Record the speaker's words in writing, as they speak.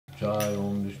Jai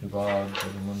Om Vishnupad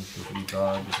Paramansa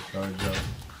Sripad Acharya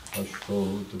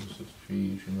Ashtotam Satri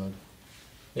Srimad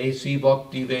A.C.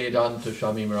 Bhakti Vedanta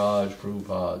Swami Maharaj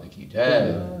Prabhupada Ki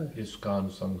Jai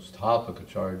ISKCON Sangsthapak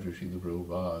Acharya Srila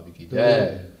Prabhupada Ki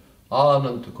Jai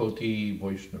Ananta Koti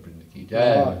Vaishnava Vrinda Ki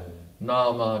Jai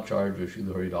Nama Acharya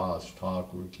Srila Haridas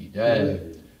Thakur Ki Jai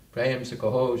Prem Se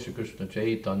Kaho Shri Krishna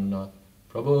Chaitanya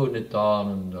Prabhu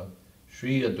Nityananda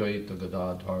Shri Advaita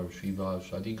Gadadhar Shiva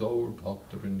Shadi Gaur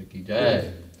Bhakta Vrinda Ki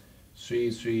Jai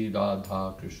Sri Sri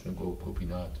Radha Krishna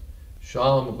Gopinath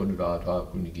Sham Gun Radha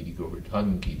Kunigiri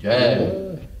Govardhan Ki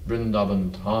Jai Vrindavan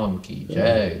Tham Ki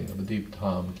Jai Navadip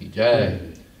Tham Ki Jai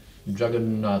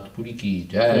Jagannath Puri Ki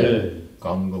Jai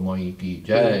Ganga Mai Ki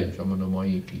Jai Jamuna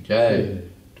Mai Ki Jai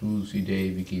Tulsi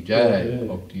Devi Ki Jai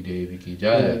Bhakti Devi Ki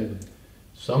Jai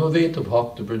Samaveta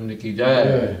Bhakta Vrinda Ki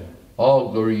Jai.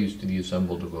 All glories to the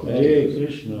assembled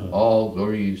devotees. All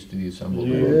glories to the assembled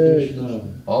devotees.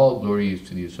 All glories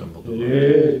to the assembled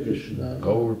devotees.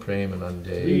 Gaur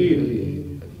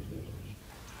Premanande.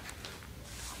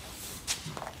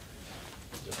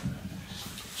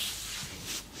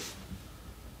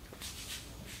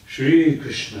 Shri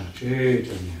Krishna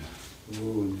Chaitanya.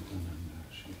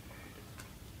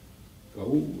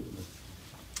 Gaur.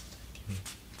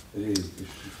 Hare Krishna.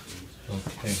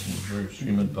 Okay, we're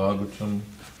Srimad Bhagavatam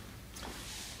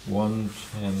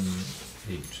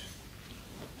 1:10:8.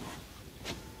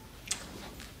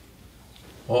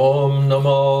 Om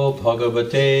Namo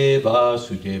Bhagavate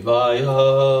Vasudevaya.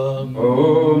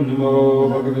 Om Namo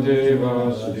Bhagavate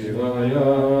Vasudevaya.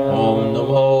 Om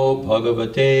Namo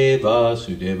Bhagavate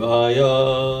Vasudevaya.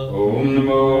 Om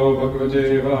Namo Bhagavate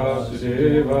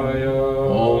Vasudevaya.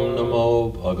 Om Namo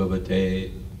Bhagavate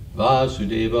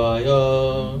Vasudevaya.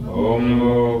 Om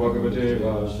Namo Bhagavate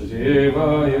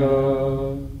Vasudevaya.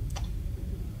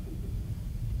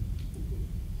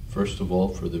 First of all,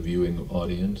 for the viewing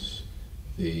audience,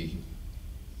 the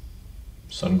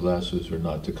sunglasses are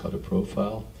not to cut a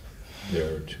profile.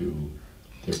 They're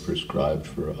prescribed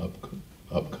for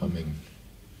upcoming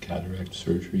cataract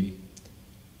surgery,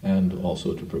 and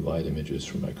also to provide images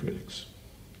for my critics.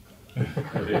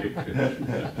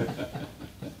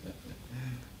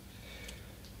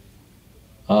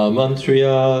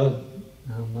 Amantriya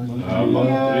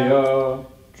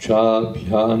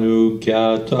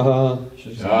Chabhyanugyata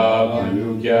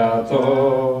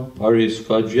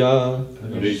Parisvajya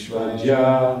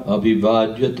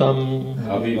Abhivadyatam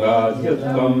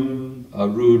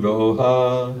Aruroha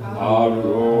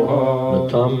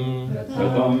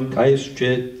Natam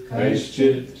Kaischit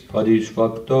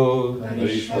Parishvakto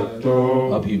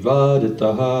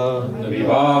Abhivadataha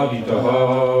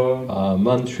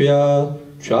Amantriya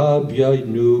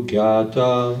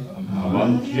Chabhyanugyata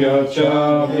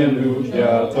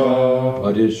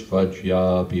Parisvajya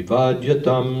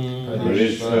Bhivadyatam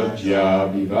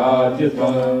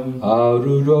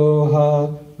Aruroha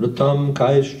Ratam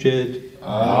Kaischit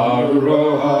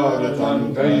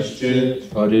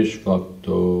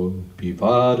Parishvakto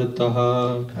Bhivadataha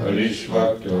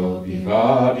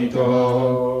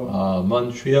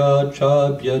Amantriya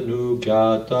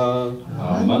Chabhyanugyata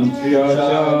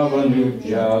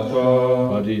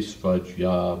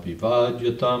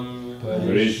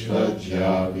Parisvajya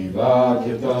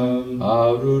Bhivadyatam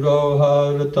Aruroha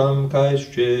Ratam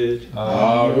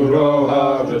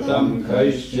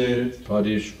Kaischit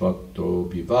Parishvakto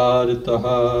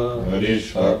Bhivadataha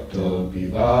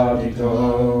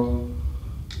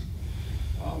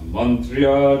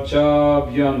Amantriya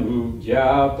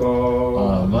Chabhyanugyata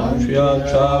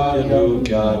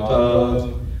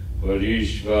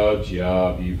Parishvajya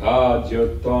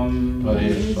Bhivadyatam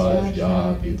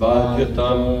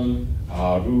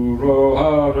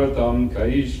Aruroha Ratam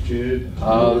Kaischit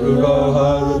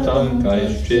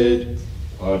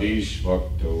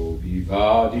Parishvakto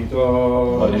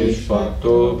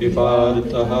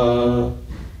Bhivadataha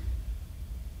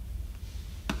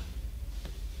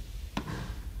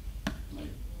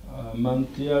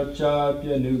Amantriya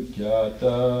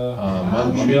Chabhyanugyata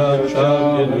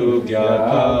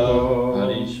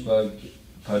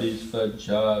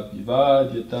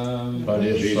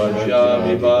Parisvajya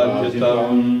Bhivadyatam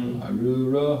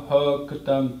Aruroha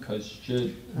Katam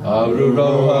Kaischit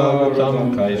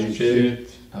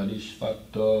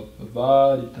Parishvakto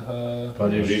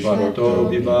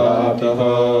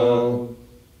Bhivadataha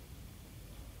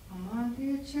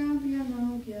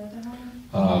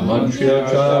Amantriya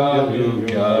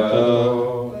Chabhyanugyata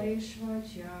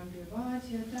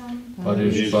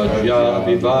Parishvajya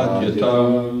Bhivadyatam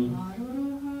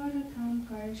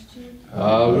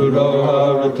Aruroha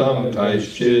Ratam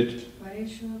Kaischit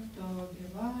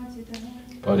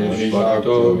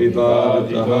Parishvakto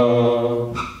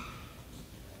vivaditaha.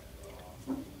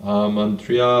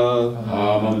 Amantriya.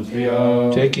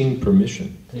 Taking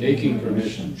permission.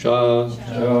 Cha.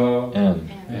 And.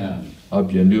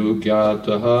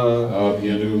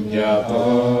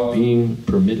 Abhyanugyataha. Being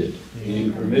permitted.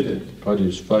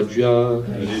 Padisvajya.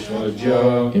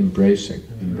 Embracing.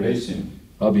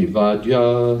 Abhivadya.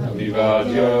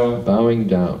 Bowing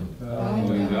down.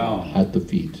 At the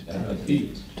feet.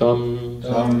 Tam.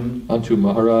 Unto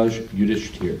Maharaj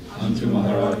Yudhishthir.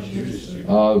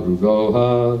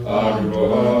 Aruroha.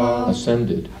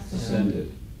 Ascended.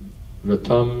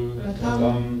 Ratam.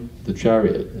 The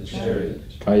chariot.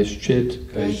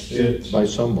 Kaischit. By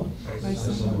someone.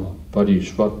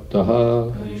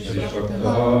 Parishvaktaha.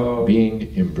 Being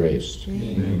embraced.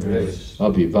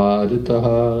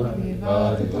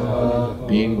 Abhivaditaha.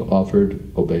 Being offered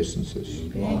obeisances.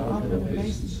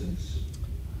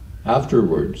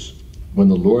 Afterwards, when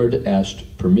the Lord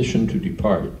asked permission to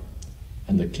depart,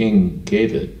 and the king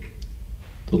gave it,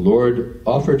 the Lord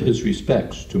offered his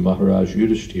respects to Maharaj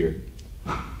Yudhishthir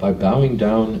by bowing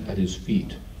down at his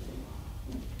feet,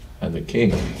 and the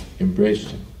king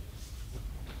embraced him.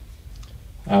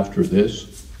 After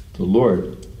this, the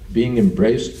Lord, being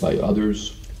embraced by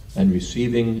others and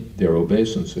receiving their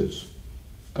obeisances,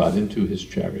 got into his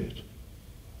chariot.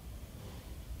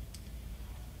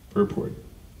 Purport.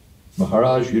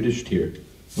 Maharaj Yudhishthir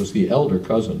was the elder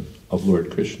cousin of Lord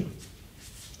Krishna,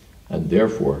 and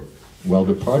therefore, while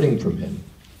departing from him,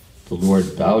 the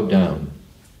Lord bowed down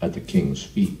at the king's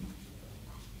feet.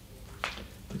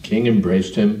 The king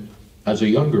embraced him as a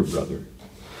younger brother,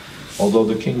 although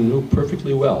the king knew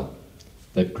perfectly well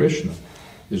that Krishna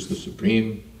is the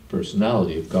Supreme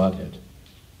Personality of Godhead.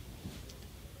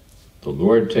 The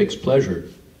Lord takes pleasure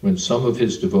when some of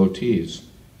his devotees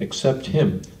accept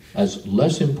him as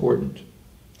less important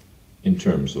in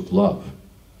terms of love.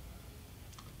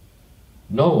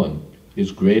 No one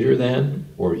is greater than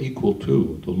or equal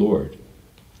to the Lord,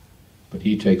 but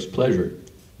he takes pleasure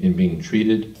in being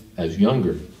treated as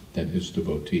younger than his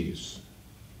devotees.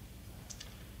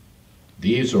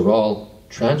 These are all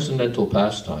transcendental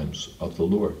pastimes of the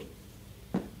Lord.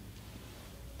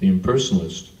 The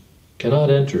impersonalist cannot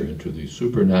enter into the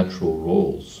supernatural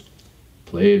roles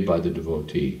played by the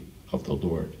devotee of the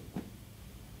Lord.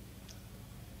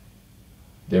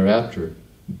 Thereafter,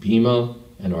 Bhima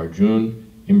and Arjuna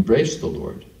embraced the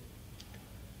Lord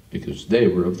because they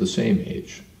were of the same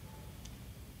age.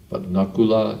 But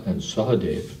Nakula and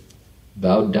Sahadev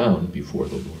bowed down before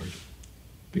the Lord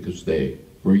because they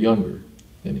were younger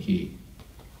than he.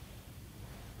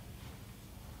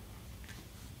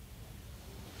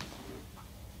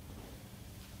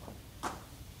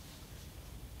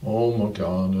 Om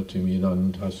Jnana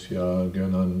Timidantasya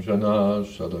Gyananjana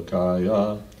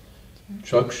Sadakaya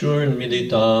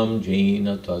Chakshurmilitam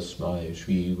Jena Tasmai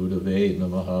Shri Gurave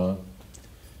Namaha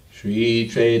Shri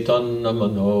Chaitanya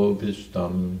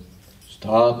Manobhistam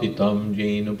Sthapitam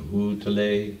Jena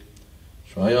Bhutale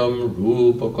Swayam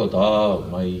Rupa Kada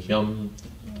Mahyam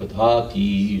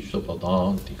Tadhati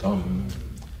Sapadantikam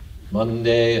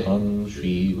Mandehan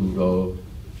Shri Guru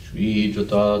Shri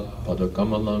Jatat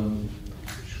Padakamalam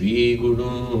Shri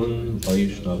Gurun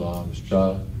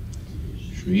Vaishnavamscha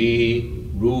Shri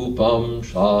Rupam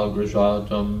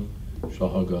Shagrajatam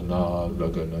Sahagana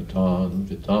Raganatan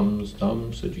Vitam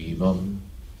Stam Sajivam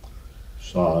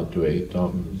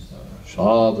Sadvaitam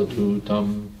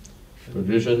Savatutam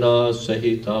Pradijana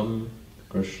Sahitam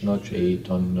Krishna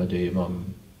Chaitanya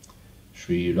Devam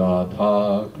Shri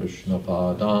Radha Krishna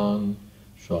Padan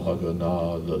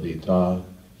Sahagana Lalita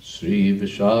Sri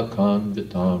Vishakhan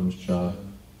Vitamscha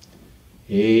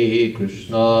He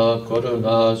Krishna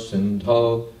Karuna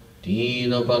Sindho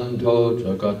Dina Bandho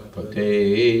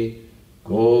Jagatpate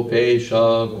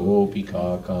Gopesha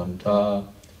Gopika Kanta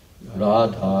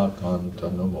Radha Kanta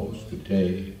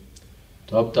Namostute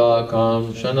Tapta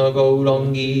Kamshana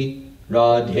Gaurangi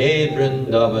Radhe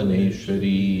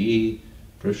Vrindavaneshwari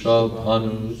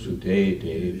Prishabhanu Sute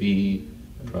Devi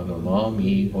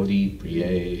Pranamami Hori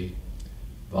Priye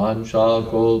Vansha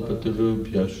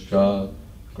Kolpatarubhyascha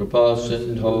Kripa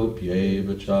Sindho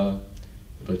Pyevacha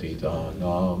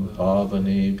Patitanam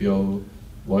Pavanebhyo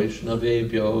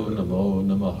Vaishnavebhyo Namo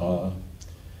Namaha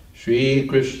Shri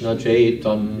Krishna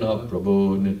Chaitanya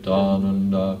Prabhu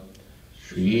Nityananda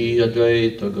Shri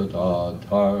Advaita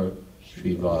Gadadhar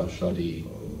Shri Vashadi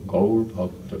Gaur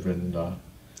Bhakta Vrinda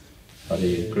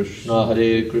Hare Krishna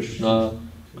Krishna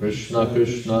Krishna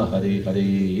Hare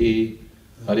Hare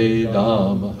Hare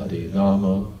Rama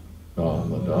Rama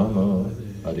Rama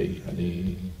Hare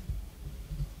Hare.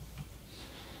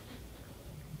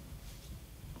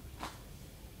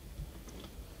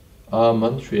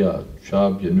 Amantriya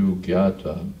chabhyanu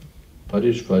gyata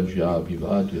parishvajya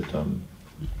vivadyatam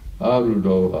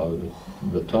arudo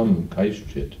ratam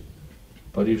kaischit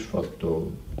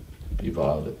parishvakto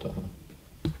vivadataha.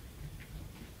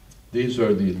 These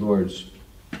are the Lord's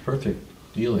perfect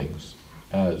dealings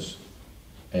as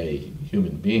a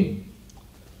human being,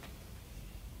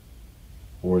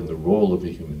 or in the role of a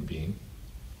human being.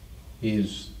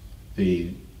 He's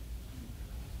the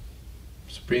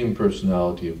Supreme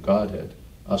Personality of Godhead,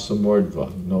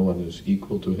 asamordva. No one is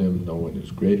equal to him, no one is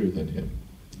greater than him.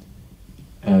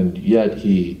 And yet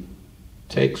he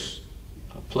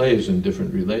plays in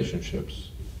different relationships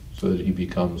so that he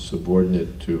becomes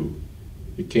subordinate to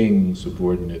the king,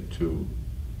 subordinate to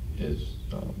his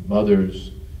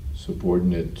mothers,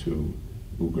 subordinate to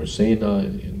Ugrasena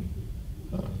in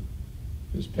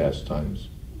his pastimes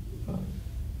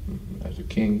as a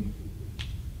king,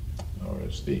 or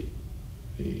as the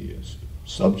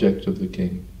subject of the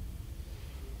king.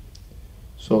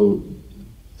 So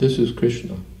this is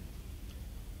Krishna.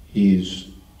 He's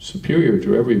superior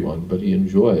to everyone, but he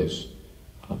enjoys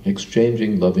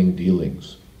exchanging loving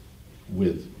dealings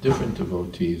with different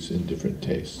devotees in different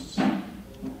tastes.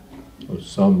 So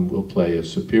some will play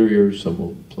as superior, some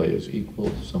will play as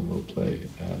equal, some will play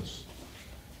as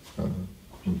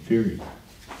inferior.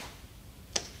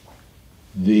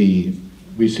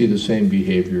 We see the same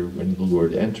behavior when the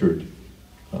Lord enters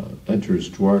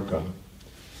Dwarka.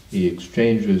 He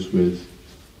exchanges with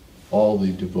all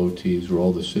the devotees or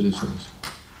all the citizens,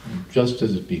 just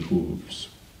as it behooves,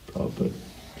 Prabhupada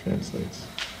translates,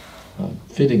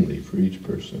 fittingly for each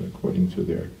person according to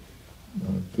their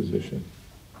position.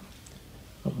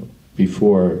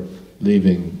 Before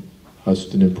leaving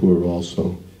Hastinapur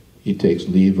also, he takes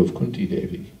leave of Kunti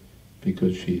Devi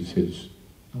because she's his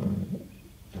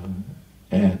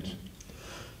aunt,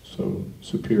 so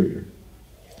superior.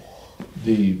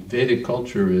 The Vedic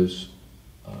culture is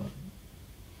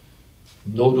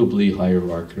notably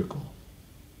hierarchical.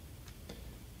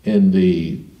 In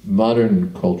the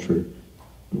modern culture,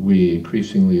 we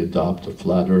increasingly adopt a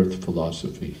flat earth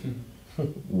philosophy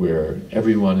where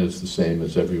everyone is the same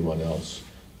as everyone else.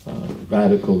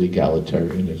 Radical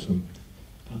egalitarianism.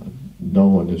 No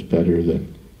one is better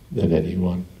than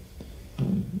anyone.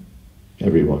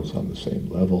 Everyone's on the same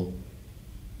level.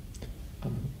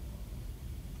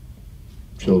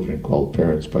 Children call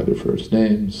parents by their first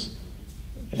names.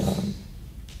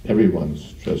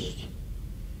 Everyone's just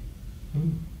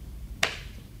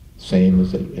same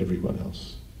as everyone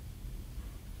else.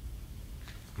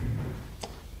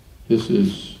 This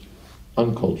is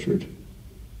uncultured.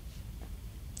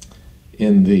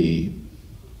 In the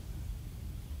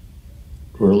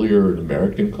earlier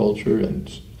American culture and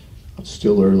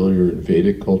still earlier in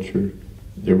Vedic culture,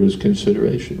 there was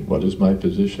consideration. What is my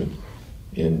position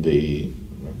in the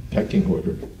pecking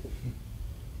order?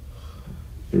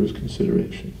 There was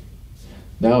consideration.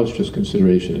 Now it's just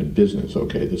consideration in business.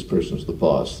 Okay, this person's the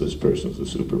boss, this person's the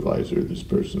supervisor, this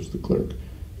person's the clerk.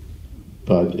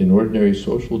 But in ordinary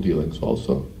social dealings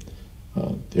also,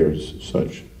 there's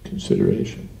such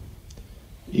consideration.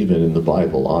 Even in the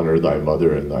Bible, honor thy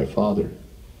mother and thy father.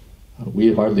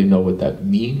 We hardly know what that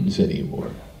means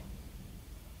anymore.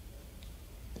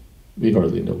 We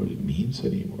hardly know what it means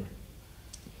anymore.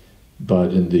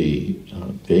 But in the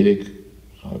Vedic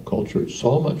culture,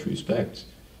 so much respect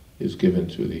is given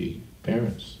to the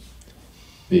parents.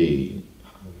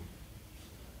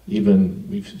 Even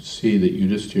we see that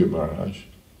Yudhisthira Maharaj,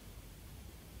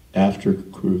 after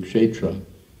Kurukshetra,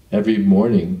 every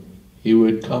morning he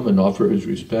would come and offer his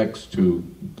respects to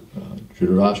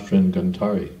Dhritarashtra and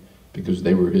Gantari, because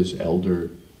they were his elder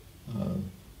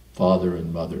father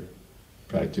and mother,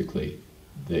 practically.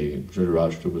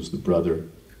 Dhritarashtra was the brother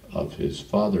of his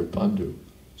father, Pandu,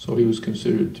 so he was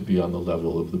considered to be on the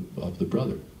level of the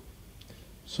brother.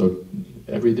 So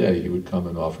every day he would come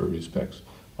and offer respects.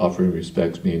 Offering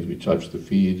respects means we touch the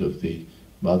feet of the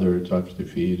mother, touch the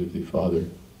feet of the father.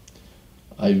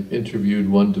 I interviewed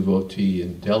one devotee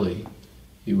in Delhi.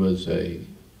 He was a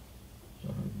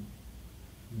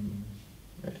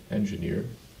engineer,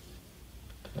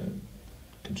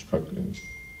 construction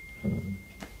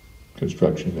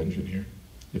engineer,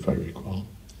 if I recall.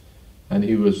 And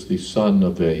he was the son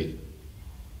of a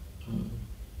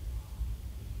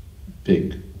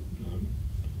big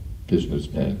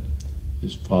businessman.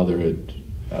 His father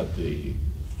had the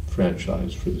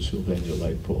franchise for the Sylvania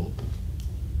light bulb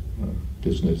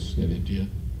business in India.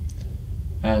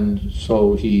 And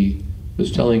so he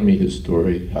was telling me his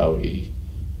story, how he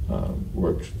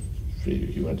worked,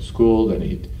 he went to school,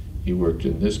 then he worked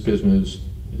in this business,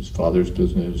 his father's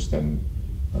business, then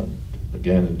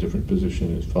again, in a different position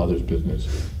in his father's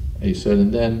business. He said,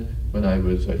 and then when I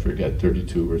was, I forget,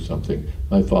 32 or something,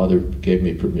 my father gave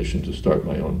me permission to start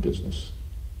my own business.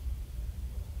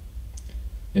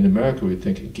 In America, we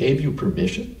think, he gave you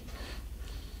permission?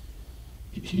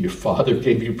 Your father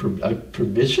gave you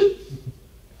permission?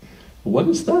 What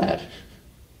is that?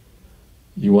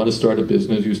 You want to start a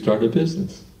business, you start a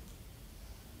business.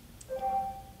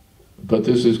 But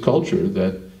this is culture,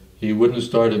 that he wouldn't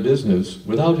start a business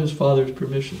without his father's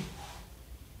permission.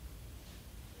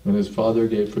 When his father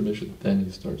gave permission, then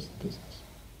he starts the business.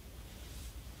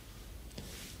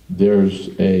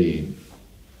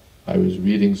 I was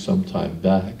reading some time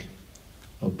back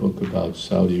a book about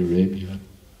Saudi Arabia.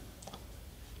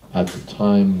 At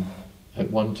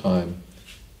one time,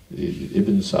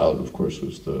 Ibn Saud, of course,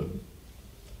 was the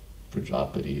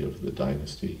Prajapati of the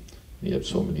dynasty. He had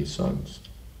so many sons.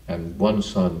 And one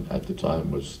son at the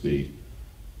time was the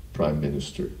prime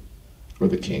minister, or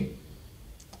the king.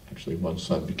 Actually, one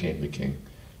son became the king.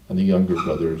 And the younger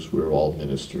brothers were all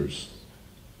ministers.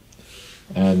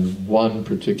 And one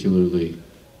particularly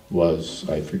was,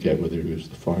 I forget whether he was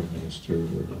the foreign minister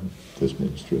or this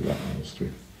minister or that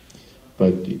minister.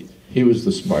 But he was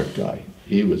the smart guy.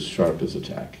 He was sharp as a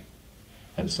tack.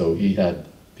 And so he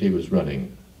was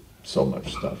running so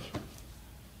much stuff.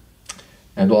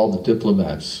 And all the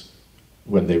diplomats,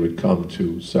 when they would come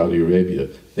to Saudi Arabia,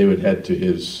 they would head to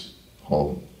his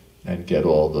home and get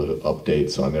all the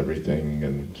updates on everything,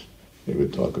 and they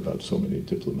would talk about so many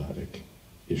diplomatic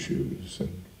issues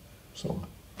and so on.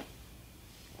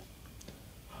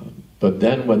 But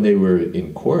then when they were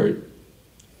in court,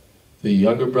 the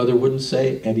younger brother wouldn't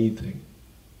say anything.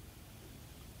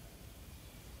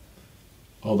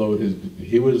 Although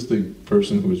he was the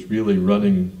person who was really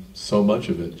running so much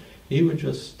of it, he would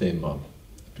just stay mum,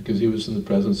 because he was in the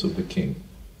presence of the king,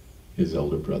 his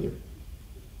elder brother.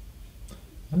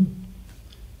 And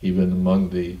even among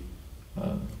the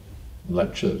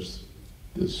lectures,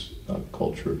 this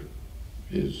culture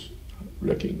is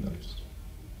recognized.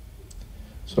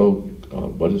 So,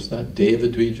 what is that? Deva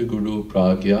Dvija Guru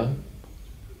Pragya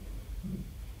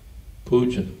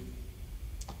Pujan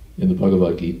in the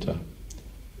Bhagavad Gita.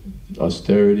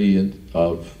 Austerity in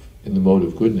the mode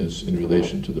of goodness in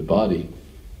relation to the body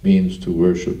means to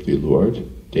worship the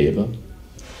Lord, Deva,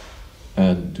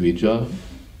 and Dvija,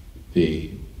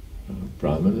 the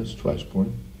Brahman is twice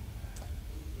born,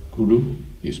 Guru,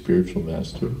 the spiritual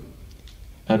master,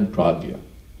 and Pragya,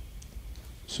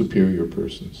 superior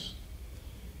persons,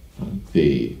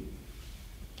 the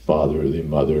father, the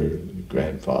mother, the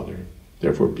grandfather.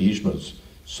 Therefore Bhishma's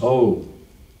so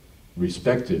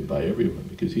respected by everyone,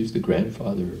 because he's the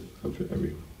grandfather of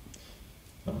everyone.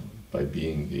 By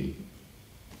being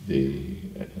the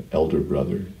elder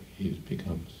brother, he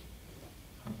becomes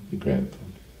the grandfather.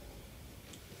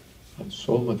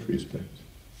 So much respect.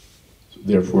 So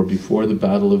therefore, before the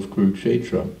battle of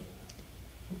Kurukshetra,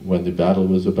 when the battle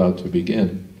was about to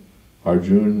begin,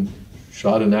 Arjuna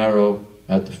shot an arrow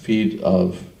at the feet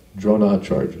of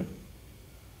Dronacharya,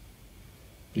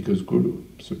 because Guru,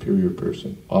 superior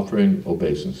person, offering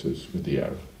obeisances with the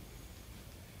arrow.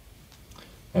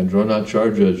 And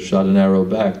Dronacharya shot an arrow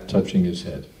back, touching his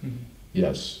head. Mm-hmm.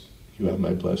 Yes, you have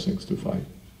my blessings to fight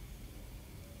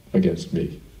against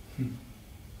me. Mm-hmm.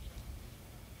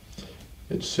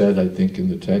 It's said, I think, in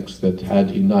the text that had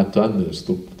he not done this,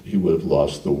 he would have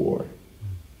lost the war.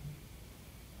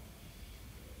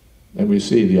 And we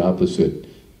see the opposite,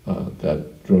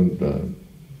 that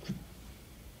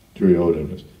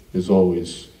Duryodhana is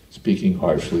always speaking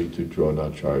harshly to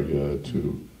Dronacharya,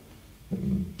 to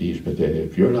Bhishma.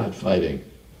 If you're not fighting,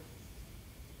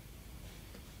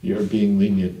 you're being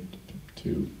lenient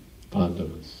to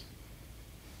Pandavas,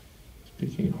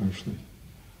 speaking harshly.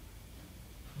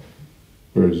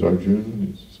 Whereas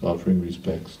Arjuna is offering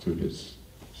respects to his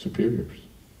superiors.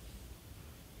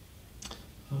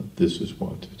 This is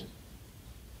wanted.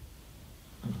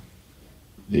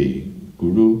 The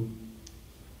Guru,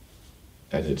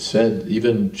 and it said,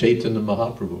 even Chaitanya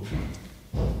Mahaprabhu,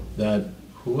 that,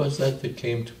 who was that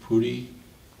came to Puri?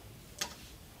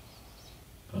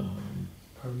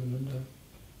 Paramananda.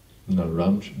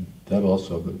 No, that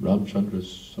also, but Ramchandra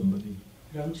somebody.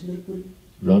 Ramchandra Puri?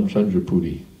 Ramchandra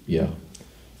Puri, yeah.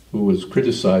 Who was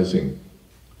criticizing,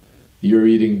 you're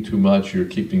eating too much, you're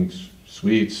keeping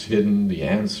sweets hidden, the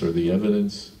answer, the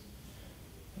evidence.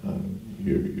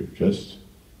 You're just,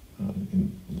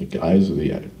 in the guise of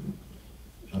the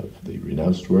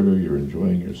renounced order, you're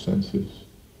enjoying your senses.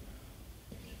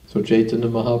 So Chaitanya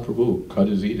Mahaprabhu cut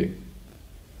his eating.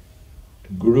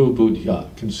 Guru Budhya,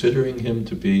 considering him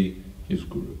to be his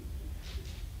guru.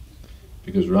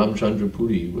 because Ramchandra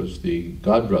Puri was the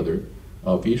godbrother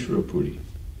of Ishvara Puri,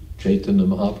 Chaitanya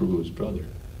Mahaprabhu's brother,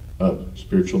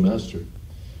 spiritual master.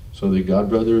 So the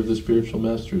godbrother of the spiritual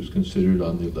master is considered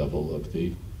on the level of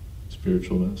the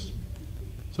spiritual master.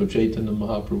 So Chaitanya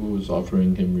Mahaprabhu was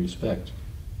offering him respect,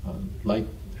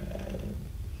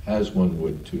 as one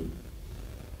would to,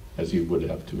 as he would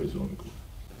have to his own guru.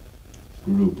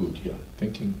 Guru Budhya,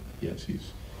 thinking, yes,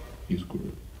 he's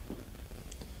guru.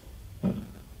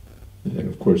 And then,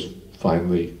 of course,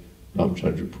 finally,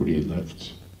 Ramchandra Puri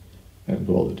left, and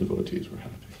all the devotees were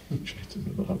happy.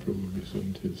 Chaitanya Mahaprabhu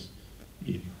resumed his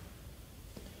eating.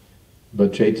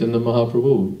 But Chaitanya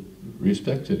Mahaprabhu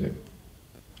respected him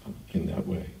in that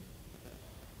way.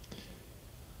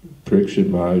 Parikshit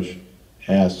Maharaj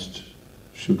asked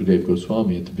Shukadeva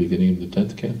Goswami at the beginning of the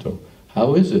 10th canto,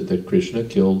 how is it that Krishna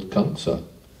killed Kamsa,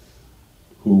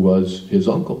 who was his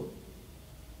uncle?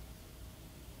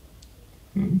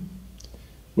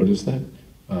 What is that?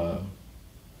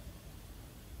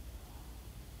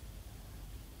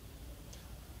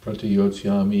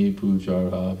 Pratiyotyami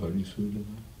pujarha varisudana.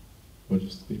 What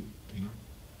is the thing?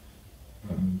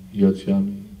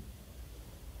 Yotyami.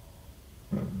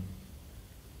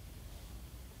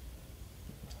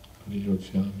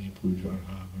 Pratiyotyami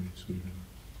pujarha varisudana.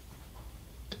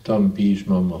 Katam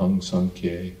bhishma mahang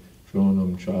sankye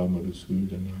dronam cha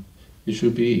madhusudana. It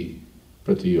should be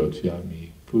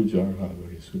pratiyotyami pujarha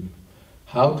varisudana.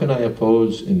 How can I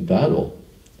oppose in battle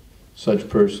such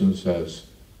persons as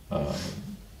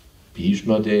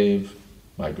Bhishma Dev,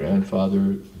 my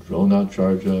grandfather,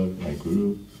 Dronacharya, my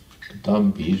guru,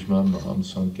 Katam Bhishma Maham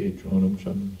Sanke Dronam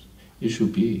Shamam.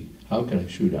 Ishupi, how can I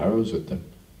shoot arrows at them?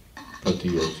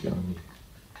 Pratiyotyami.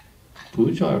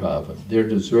 Pujarhava, they're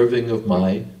deserving of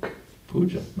my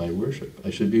puja, my worship.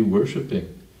 I should be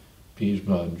worshipping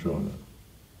Bhishma and Drona,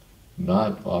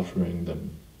 not offering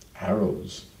them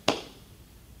arrows.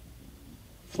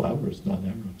 Flowers, not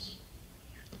arrows.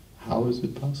 How is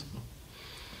it possible?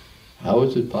 How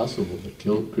is it possible that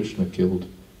Krishna killed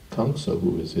Kamsa,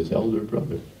 who is his elder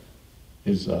brother,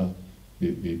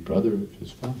 the brother of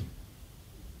his father?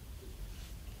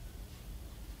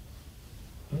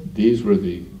 These were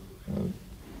the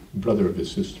brother of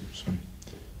his sister. Sorry.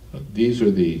 These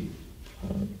are the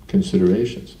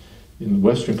considerations. In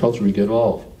Western culture, we get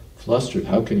all flustered.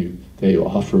 How can they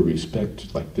offer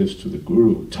respect like this to the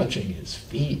guru, touching his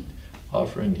feet,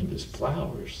 offering him his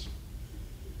flowers?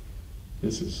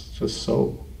 This is just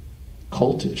so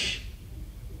cultish.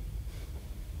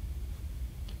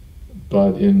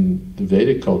 But in the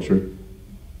Vedic culture,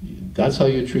 that's how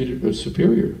you treat a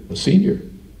superior, a senior.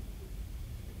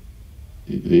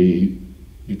 You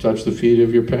touch the feet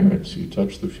of your parents, you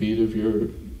touch the feet of your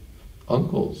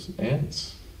uncles,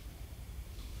 aunts,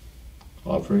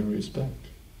 offering respect.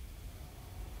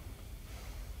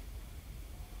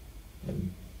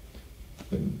 And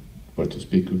what to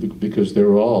speak of, because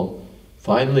they're all,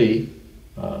 finally,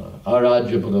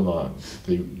 Aradhya Bhagavan,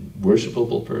 the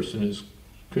worshipable person is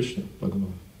Krishna,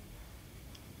 Bhagavan.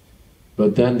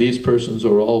 But then these persons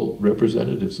are all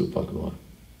representatives of Bhagavan.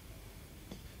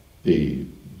 The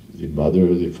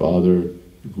mother, the father,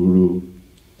 the guru,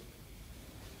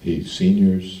 the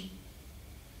seniors.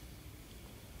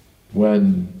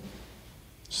 When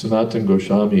Sanatana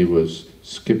Goswami was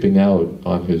skipping out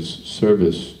on his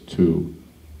service to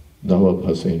Nawab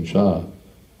Hussain Shah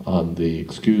on the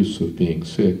excuse of being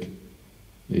sick,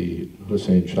 the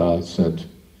Hussain Shah sent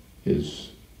his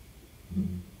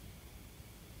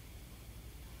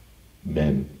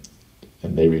men,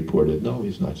 and they reported, no,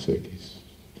 he's not sick, he's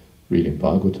reading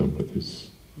Bhagavatam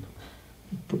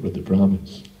with the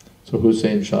Brahmins. So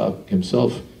Hussain Shah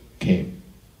himself came.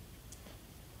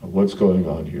 What's going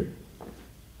on here?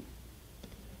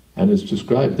 And it's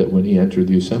described that when he entered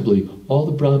the assembly, all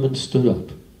the Brahmins stood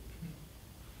up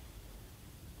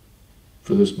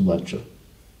for this mlacha,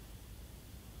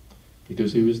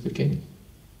 because he was the king.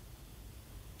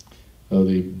 So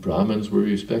the Brahmins were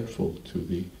respectful to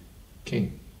the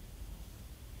king.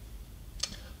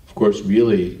 Of course,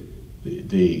 really,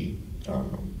 the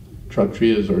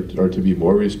Kshatriyas are to be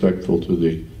more respectful to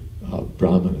the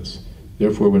Brahmanas.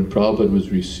 Therefore, when Prabhupada was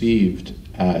received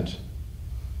at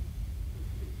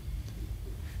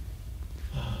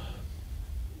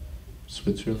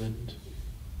Switzerland,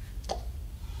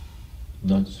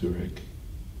 not Zurich,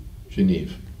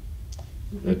 Geneva.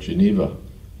 At Geneva,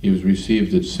 he was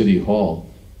received at City Hall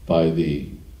by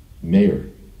the mayor,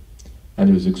 and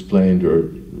it was explained, or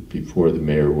before the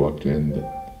mayor walked in,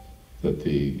 that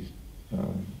the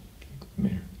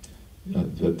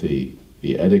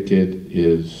etiquette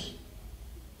is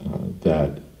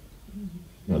that,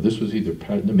 this was either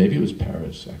Paris, maybe it was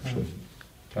Paris actually,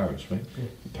 Paris, right? Yeah.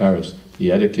 Paris.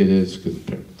 The etiquette is, because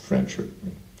French are,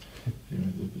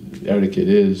 the etiquette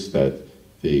is that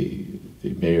the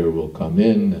mayor will come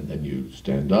in, and then you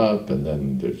stand up, and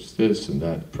then there's this and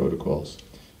that protocols.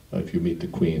 If you meet the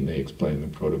Queen, they explain the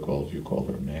protocols. You call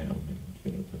her ma'am,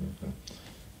 and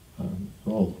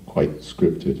all quite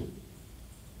scripted.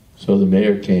 So the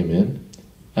mayor came in,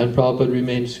 and Prabhupada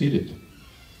remained seated.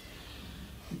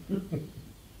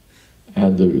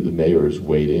 And the mayor is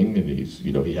waiting, and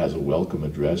he has a welcome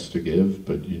address to give,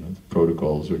 but the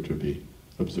protocols are to be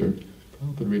observed.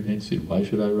 Prabhupada remained seated. Why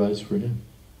should I rise for him?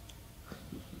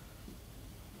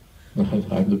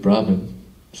 I'm the Brahmin,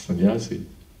 sannyasi.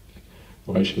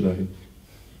 Why should I?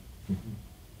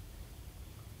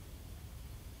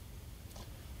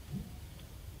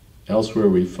 Elsewhere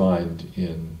we find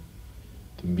in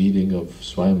the meeting of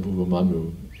Swayambhuva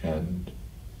Manu and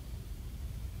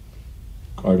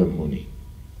Kardamuni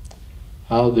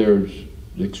how there's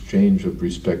the exchange of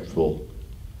respectful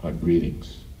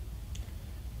greetings.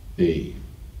 The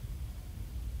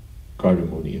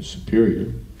Kardamuni is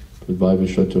superior, but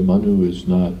Vaivashvata Manu is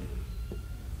not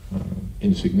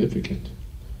insignificant.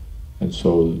 And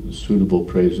so suitable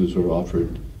praises are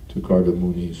offered to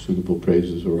Kardamuni, suitable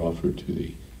praises are offered to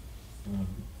the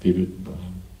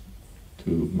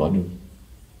to Manu.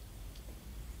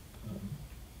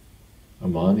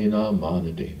 Amanina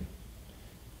manadena.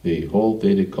 The whole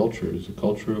Vedic culture is a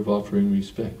culture of offering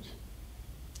respect.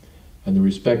 And the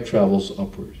respect travels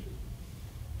upward.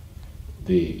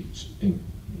 The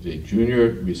junior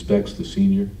respects the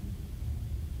senior.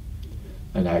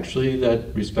 And actually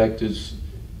that respect is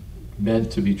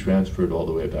meant to be transferred all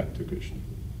the way back to Krishna.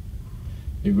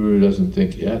 The Guru doesn't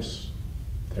think, yes,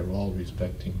 they're all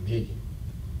respecting me.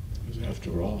 Because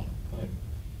after all, I'm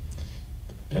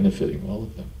benefiting all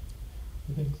of them.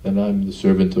 I think that I'm the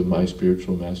servant of my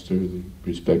spiritual master, the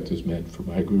respect is meant for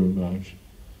my Guru Maharaj.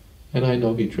 And I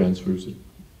know he transfers it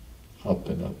up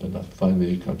and up and up.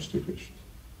 Finally he comes to Krishna.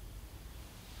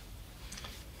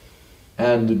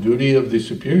 And the duty of the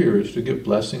superior is to give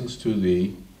blessings to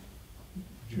the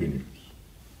juniors.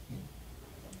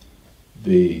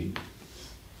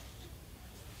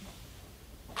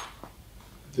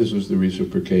 This is the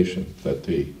reciprocation, that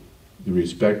the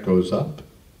respect goes up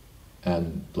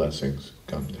and blessings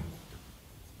come down.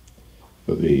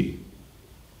 So the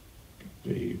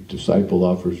disciple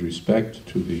offers respect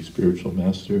to the spiritual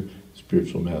master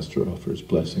offers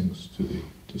blessings to the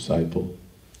disciple.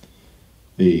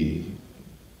 The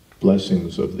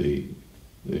blessings of the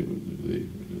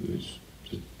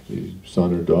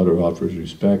son or daughter offers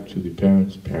respect to the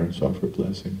parents offer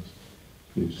blessings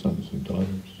to the sons and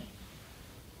daughters.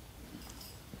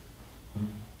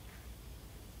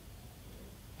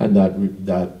 And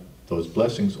those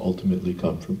blessings ultimately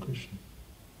come from Krishna.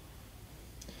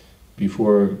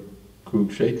 Before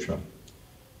Kurukshetra,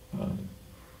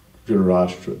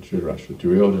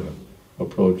 Duryodhana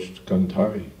approached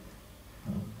Gandhari.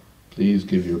 Please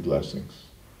give your blessings.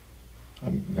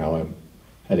 Now I'm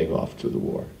heading off to the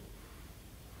war.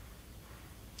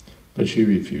 But she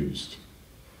refused.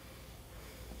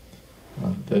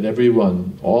 That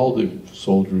everyone, all the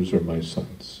soldiers are my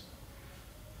sons.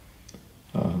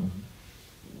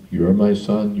 You're my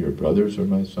son, your brothers are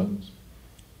my sons.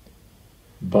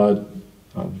 But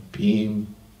Bhim,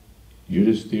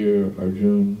 Yudhisthira,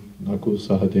 Arjun, Nakul,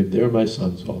 Sahadev, they're my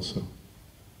sons also.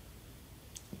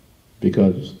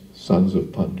 Because sons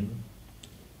of Pandu.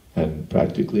 And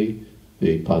practically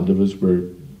the Pandavas were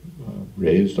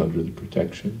raised under the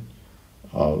protection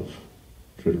of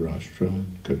Dhritarashtra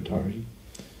and Gandhari.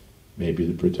 Maybe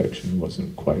the protection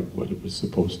wasn't quite what it was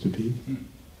supposed to be,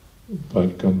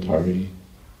 but Gandhari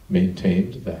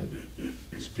maintained that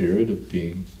spirit of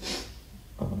being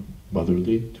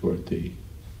motherly toward the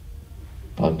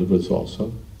Pandavas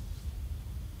also.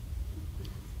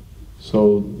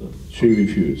 So she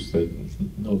refused, that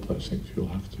no blessings, you'll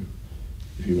have to,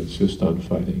 if you insist on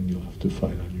fighting, you'll have to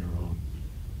fight on your own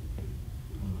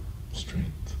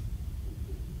strength.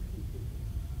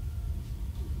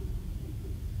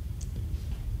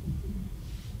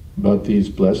 But these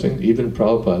blessings, even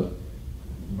Prabhupada,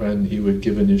 when he would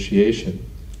give initiation,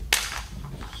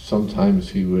 sometimes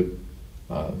he would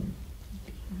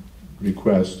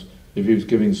request, if he was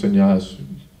giving sannyas,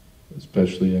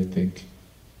 especially I think,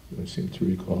 I seem to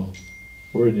recall,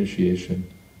 or initiation,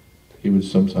 he would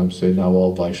sometimes say, now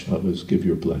all Vaishnavas give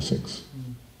your blessings.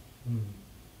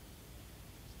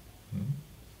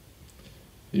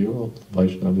 You all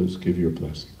Vaishnavas give your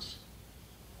blessings.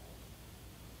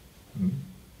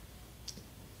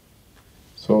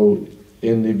 So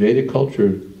in the Vedic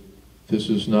culture, this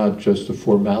is not just a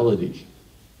formality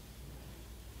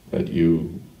that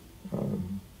you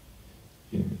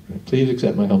Please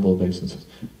accept my humble obeisances.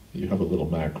 You have a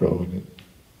little macro in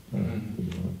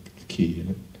it, key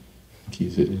in it,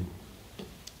 keys it in.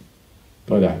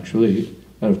 But actually,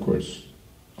 and of course,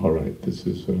 all right, this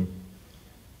is when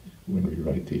we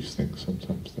write these things,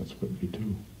 sometimes that's what we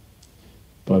do.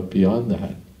 But beyond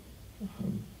that,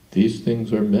 these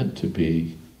things are meant to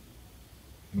be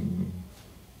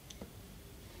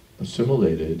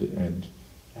assimilated and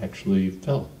actually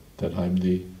felt, that I'm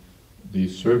the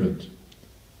servant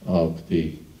of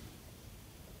the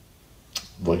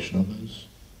Vaishnavas.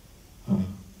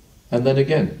 And then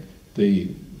again,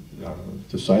 the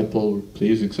disciple,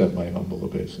 please accept my humble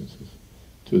obeisances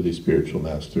to the spiritual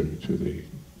master, to the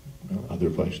other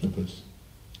Vaishnavas.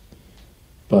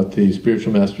 But the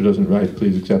spiritual master doesn't write,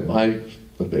 please accept my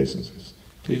obeisances,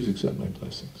 please accept my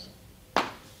blessings.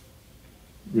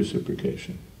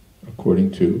 Reciprocation,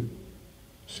 according to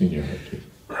seniority.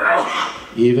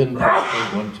 Even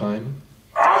at one time,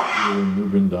 we were in New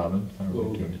Vrindavan. How are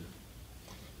we doing?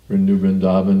 We're in New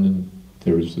Vrindavan, and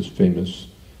there was this famous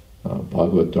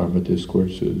Bhagavad Dharma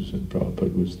discourses, and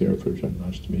Prabhupada was there for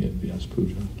Janmashtami and Vyas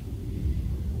Puja.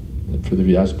 And for the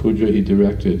Vyas Puja, he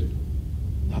directed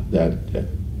that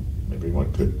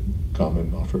everyone could come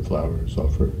and offer flowers,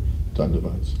 offer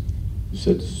dandavats. He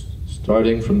said,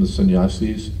 starting from the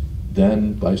sannyasis,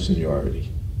 then by seniority.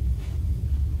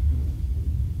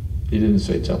 He didn't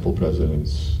say temple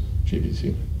presidents,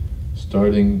 GBC,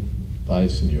 starting by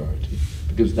seniority,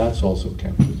 because that's also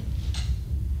counted.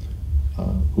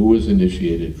 Who was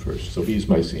initiated first? So he's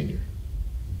my senior.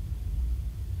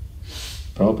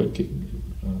 Prabhupada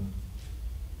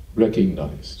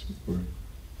recognized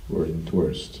or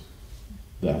endorsed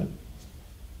that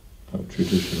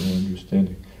traditional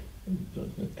understanding.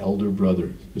 An elder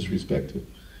brother is respected.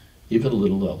 Even a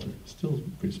little elder, still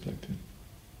respected.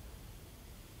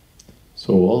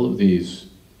 So all of these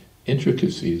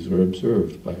intricacies are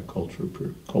observed by a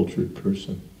cultured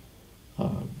person,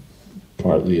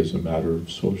 partly as a matter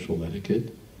of social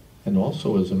etiquette, and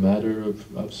also as a matter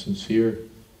of sincere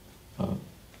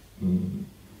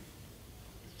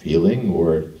feeling,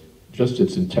 or just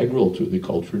it's integral to the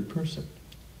cultured person.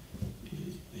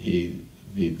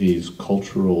 These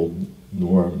cultural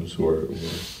norms or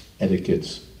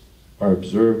etiquettes are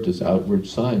observed as outward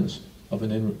signs of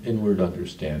an inward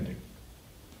understanding.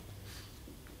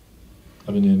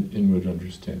 Inward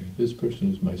understanding. This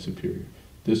person is my superior.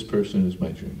 This person is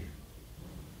my junior.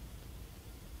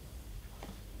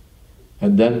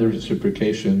 And then the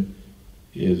reciprocation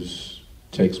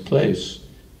takes place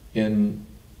in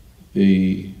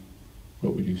the,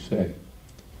 what would you say,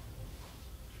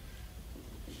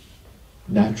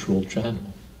 natural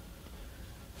channel.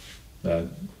 That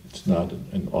it's not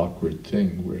an awkward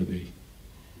thing where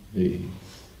the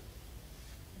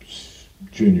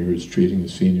junior is treating the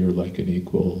senior like an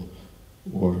equal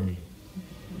or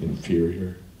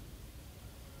inferior.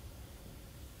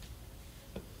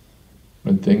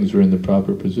 When things are in the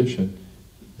proper position,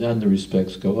 then the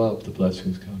respects go up, the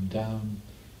blessings come down,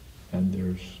 and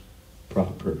there's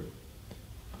proper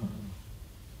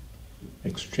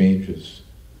exchanges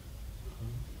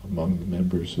among the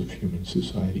members of human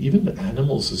society. Even the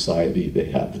animal society,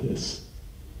 they have this.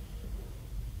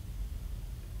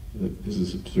 This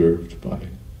is observed by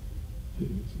the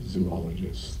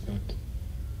zoologists, that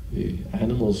the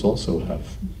animals also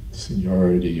have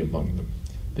seniority among them.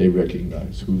 They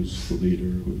recognize who's the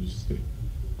leader, who's that.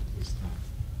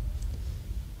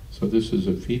 So this is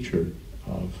a feature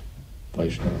of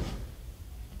Vaishnava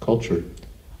culture.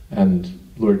 And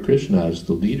Lord Krishna, as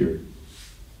the leader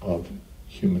of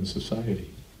human society,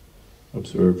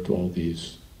 observed all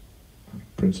these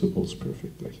principles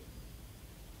perfectly.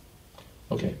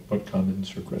 Okay, what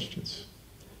comments or questions?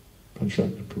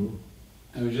 Panchratna Prabhu.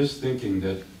 I was just thinking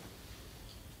that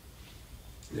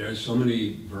there are so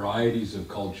many varieties of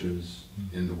cultures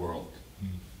in the world.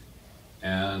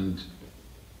 And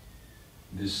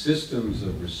the systems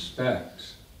of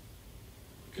respect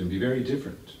can be very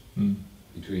different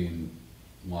between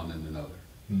one and another.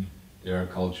 There are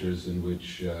cultures in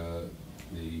which the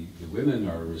women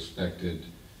are respected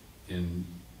in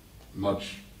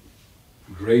much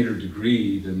greater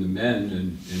degree than the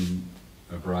men in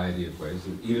a variety of ways.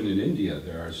 Even in India,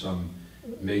 there are some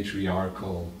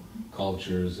matriarchal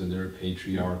cultures and there are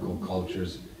patriarchal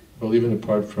cultures. Well, even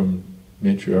apart from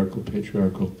matriarchal,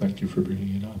 patriarchal, thank you for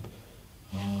bringing it up.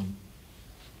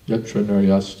 Yatra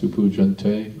naryastu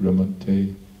pujante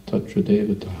ramante tatra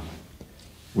devata.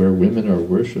 Where women are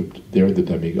worshipped, there the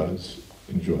demigods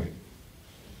enjoy.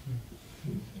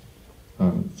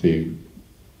 The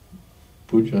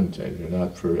pujante, they're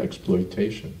not for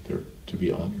exploitation, they're to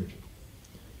be honored.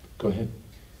 Go ahead.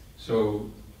 So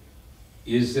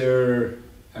is there,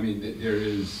 I mean, there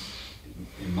is,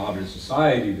 in modern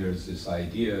society, there's this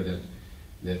idea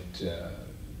that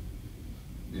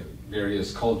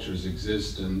various cultures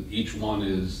exist and each one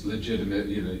is legitimate.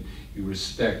 You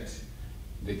respect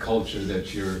the culture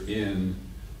that you're in,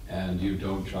 and you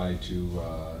don't try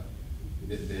to.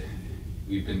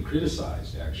 We've been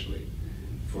criticized actually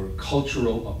for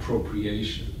cultural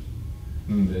appropriation.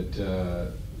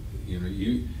 That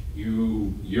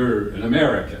you're an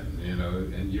American,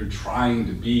 and you're trying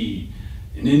to be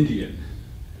an Indian.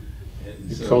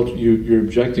 So, you're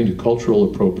objecting to cultural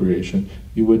appropriation.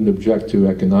 You wouldn't object to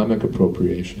economic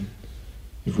appropriation.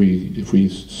 If we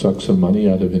suck some money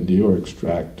out of India or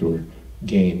extract or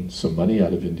gain some money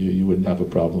out of India, you wouldn't have a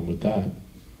problem with that.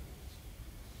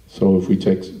 So if we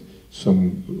take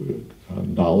some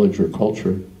knowledge or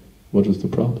culture, what is the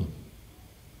problem?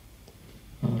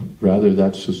 Rather,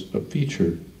 that's just a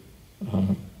feature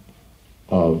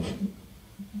of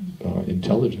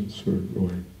intelligence, or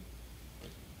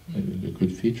a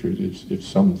good feature. If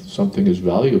something is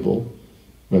valuable,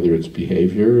 whether it's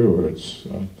behavior or it's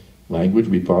language,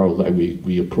 we borrow,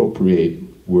 we appropriate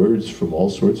words from all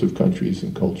sorts of countries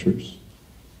and cultures.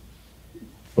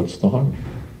 What's the harm?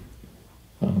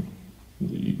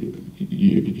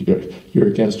 You're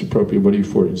against appropriate. What are you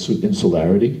for?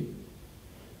 Insularity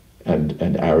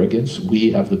and arrogance.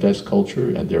 We have the best culture,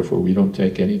 and therefore we don't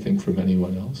take anything from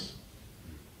anyone else,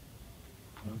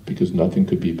 because nothing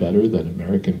could be better than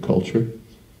American culture.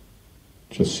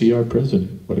 Just see our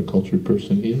president, what a cultured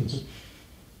person he is.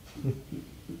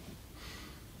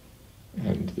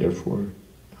 And therefore,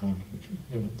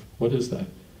 what is that?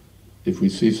 If we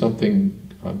see something,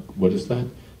 what is that?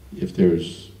 If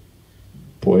there's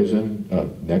poison,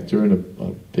 nectar in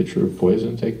a pitcher of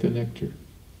poison, take the nectar.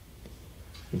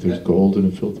 If there's gold in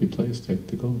a filthy place, take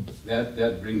the gold.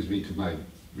 That brings me to my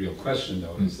real question,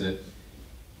 though, is that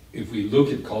if we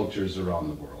look at cultures around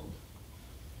the world,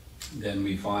 then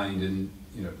we find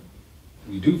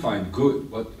we do find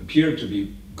good, what appear to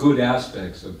be good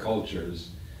aspects of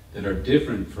cultures that are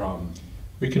different from...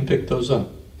 We can pick those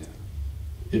up. Yeah.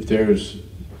 If there's,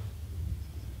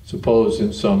 suppose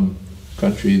in some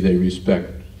country they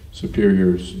respect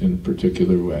superiors in a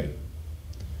particular way,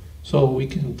 so we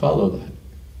can follow that.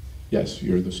 Yes,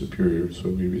 you're the superior, so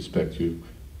we respect you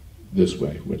this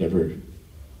way, whatever the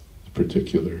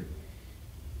particular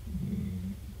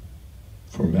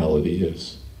formality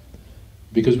is.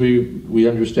 Because we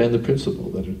understand the principle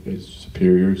that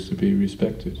superior is to be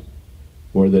respected,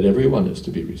 or that everyone is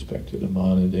to be respected,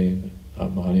 amanadena,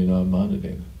 amanina,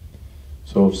 amanadena.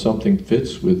 So if something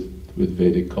fits with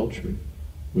Vedic culture,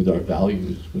 with our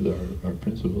values, with our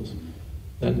principles,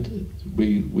 then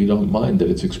we don't mind that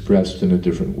it's expressed in a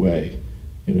different way,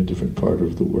 in a different part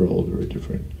of the world, or a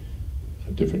different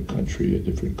country, a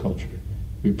different culture.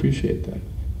 We appreciate that.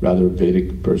 Rather, a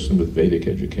Vedic person with Vedic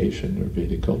education or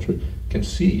Vedic culture can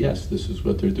see, yes, this is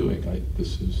what they're doing.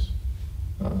 This is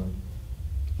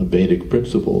a Vedic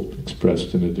principle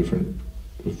expressed in a different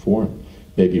form.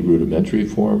 Maybe rudimentary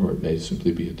form, or it may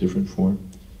simply be a different form.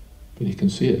 But he can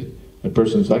see it. A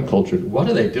person's uncultured, what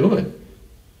are they doing?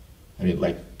 I mean,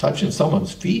 like touching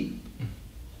someone's feet?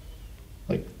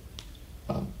 Like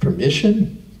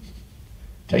permission?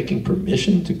 Taking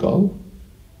permission to go?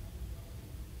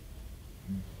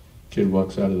 Kid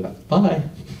walks out of that, bye.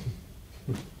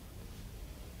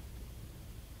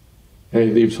 And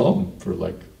he leaves home for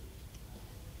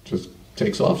just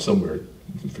takes off somewhere.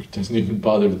 Doesn't even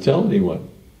bother to tell anyone.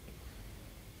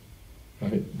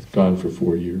 Right? He's gone for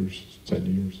 4 years, 10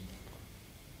 years.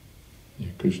 Yeah,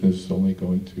 Krishna's only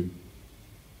going to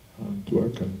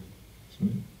Dwarka. So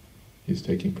he's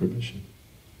taking permission.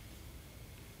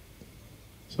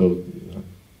 So,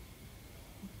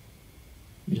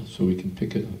 so we can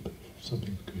pick it up.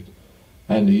 Something's good.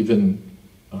 And even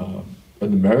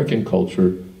in American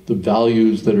culture, the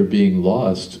values that are being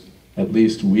lost, at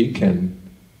least we can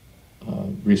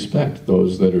respect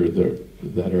those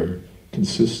that are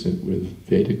consistent with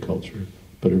Vedic culture,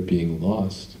 but are being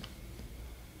lost.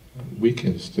 We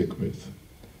can stick with.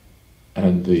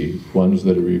 And the ones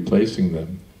that are replacing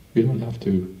them, we don't have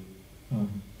to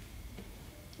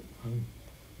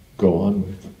go on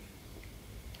with.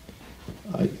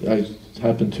 I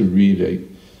happened to read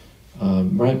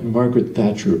Margaret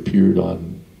Thatcher appeared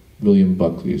on William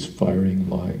Buckley's Firing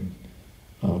Line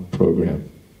program,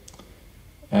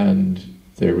 and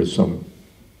there was some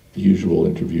usual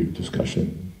interview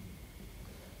discussion,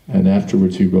 and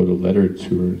afterwards he wrote a letter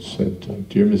to her and said,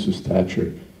 "Dear Mrs.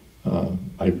 Thatcher,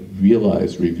 I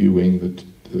realized reviewing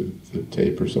the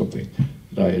tape or something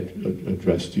that I had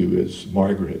addressed you as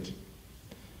Margaret,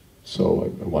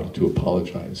 so I wanted to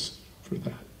apologize for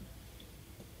that.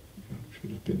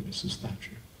 Should have been Mrs.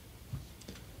 Thatcher.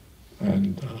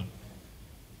 And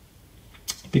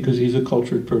because he's a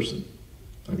cultured person.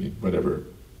 I mean, whatever,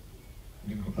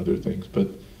 other things, but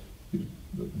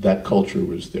that culture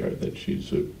was there, that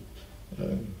she's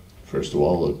first of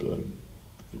all, a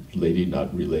lady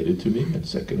not related to me, and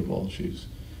second of all, she's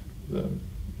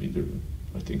either,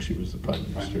 I think she was the Prime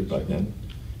Minister by then,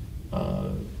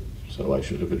 so I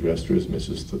should have addressed her as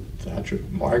Mrs. Thatcher.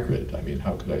 Margaret, I mean,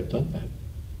 how could I have done that?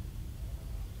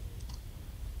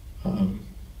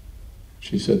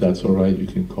 She said, that's all right, you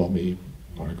can call me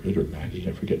Margaret or Maggie,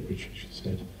 I forget which she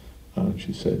said.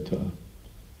 She said,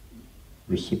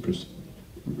 reciprocity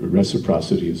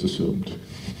is assumed.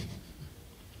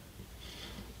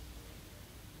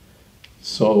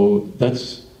 So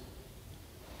that's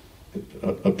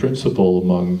a principle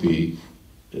among the,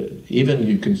 even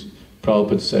you can,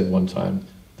 Prabhupada said one time,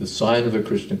 the sign of a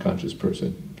Krishna conscious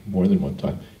person, more than one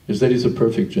time, is that he's a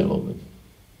perfect gentleman.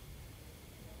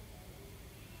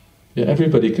 Yeah,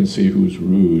 everybody can see who's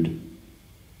rude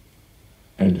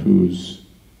and who's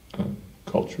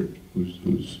cultured,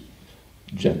 who's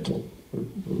gentle or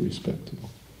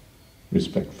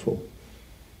respectful.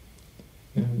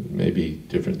 And maybe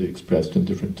differently expressed in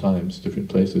different times, different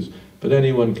places, but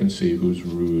anyone can see who's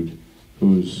rude,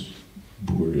 who's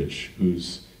boorish,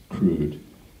 who's crude,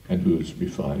 and who's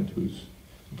refined, who's...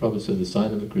 Prabhupada said the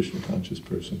sign of a Krishna conscious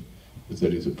person is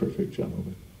that he's a perfect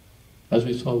gentleman, as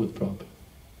we saw with Prabhupada.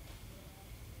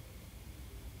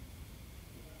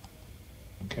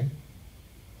 Okay?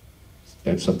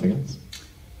 Add something else?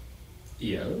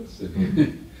 Yes.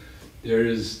 There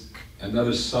is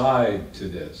another side to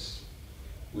this,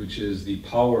 which is the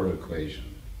power equation.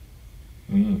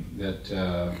 That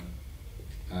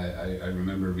I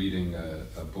remember reading a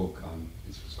book on,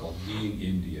 it was called Being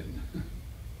Indian.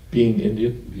 Being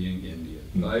Indian? Being Indian.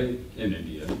 By an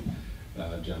Indian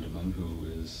gentleman who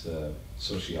is a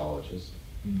sociologist.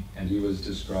 And he was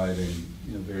describing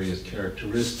various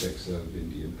characteristics of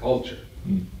Indian culture.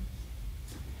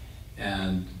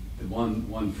 And the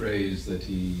one phrase that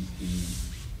he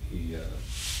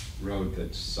wrote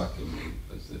that stuck in me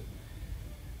was that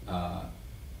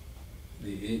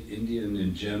the Indian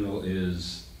in general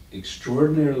is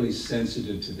extraordinarily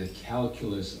sensitive to the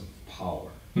calculus of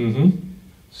power.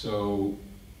 So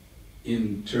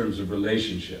in terms of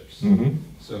relationships,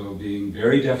 so being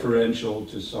very deferential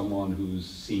to someone who's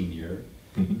senior,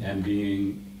 and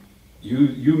being,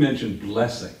 you mentioned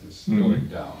blessings going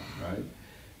down, right?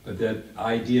 But that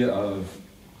idea of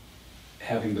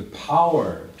having the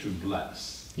power to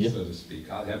bless, so to speak,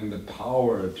 having the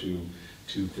power to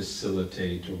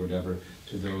facilitate or whatever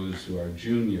to those who are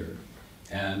junior,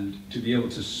 and to be able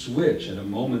to switch at a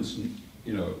moment's,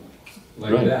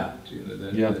 like that.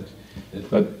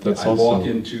 That's I also... walk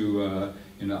into,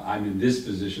 I'm in this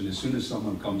position. As soon as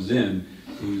someone comes in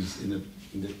who's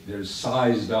they're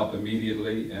sized up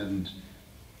immediately, and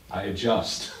I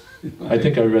adjust. I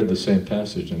think I read the same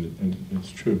passage, and it's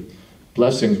true.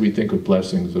 Blessings, we think of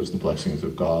blessings as the blessings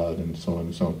of God, and so on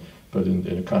and so on. But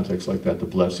in a context like that, the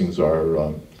blessings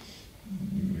are,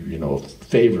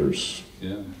 favors.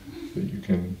 Yeah. That you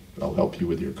can, I'll help you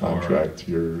with your contract.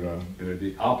 They're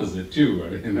the opposite too,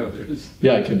 right?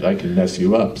 Yeah, I can mess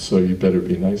you up, so you better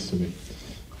be nice to me.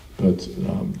 But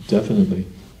definitely,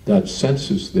 that sense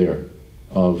is there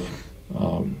of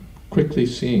quickly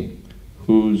seeing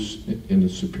who's in a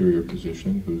superior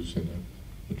position, who's in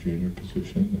a junior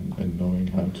position, and knowing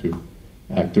how to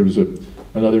act. There was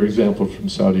another example from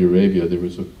Saudi Arabia. There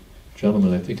was a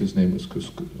gentleman, I think his name was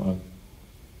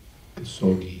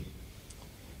Khashoggi,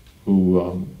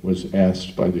 who was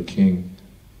asked by the king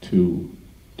to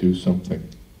do something,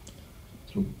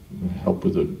 to help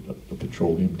with a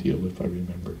petroleum deal, if I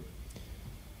remember.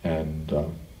 And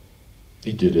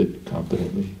he did it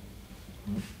competently,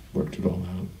 worked it all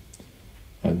out.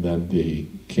 And then the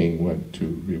king went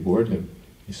to reward him.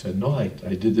 He said, no, I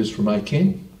did this for my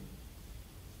king.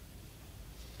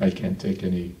 I can't take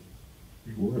any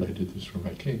reward, I did this for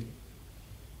my king.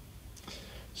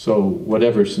 So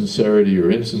whatever sincerity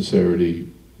or insincerity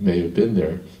may have been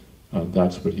there,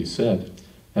 that's what he said.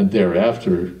 And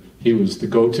thereafter, he was the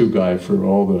go-to guy for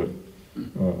all the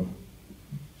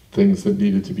things that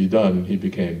needed to be done, and he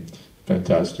became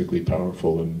fantastically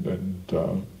powerful and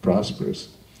prosperous.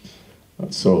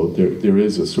 So there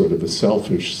is a sort of a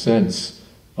selfish sense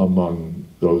among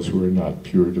those who are not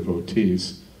pure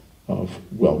devotees of,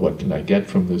 well, what can I get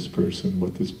from this person?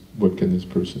 What can this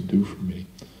person do for me?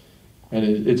 And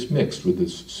it's mixed with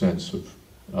this sense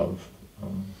of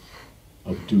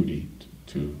duty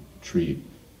to treat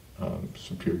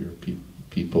superior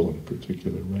people in a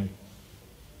particular way.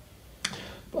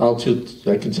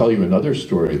 I can tell you another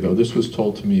story, though. This was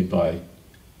told to me by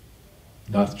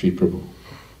Nathji Prabhu.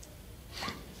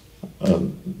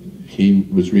 He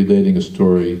was relating a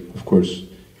story. Of course,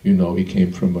 you know, he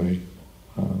came from an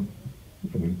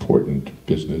important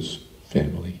business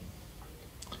family,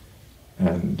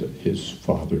 and his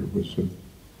father was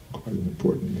quite an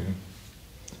important man.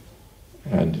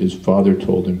 And his father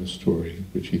told him a story,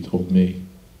 which he told me,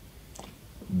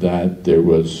 that there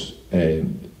was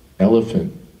an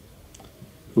elephant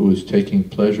who was taking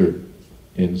pleasure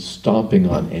in stomping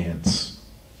on ants.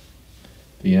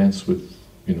 The ants would,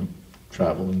 you know,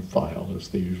 travel in file as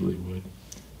they usually would,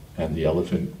 and the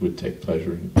elephant would take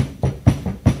pleasure in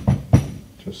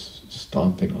just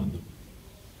stomping on them.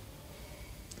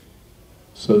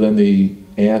 So then the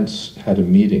ants had a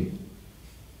meeting,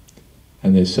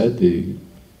 and they said,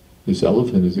 this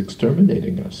elephant is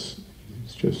exterminating us.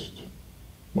 He's just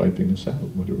wiping us out.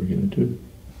 What are we going to do?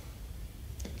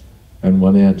 And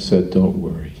one ant said, don't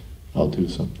worry, I'll do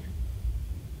something.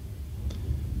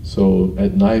 So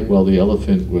at night, while the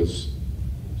elephant was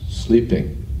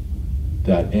sleeping,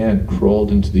 that ant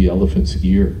crawled into the elephant's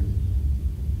ear.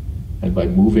 And by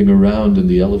moving around in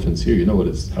the elephant's ear, you know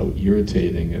how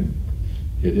irritating and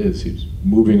it is. He's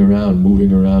moving around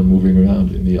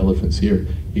in the elephant's ear.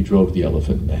 He drove the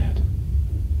elephant mad.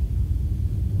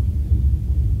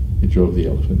 He drove the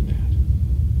elephant mad.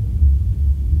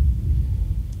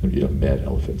 And, you know, mad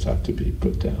elephants have to be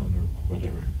put down or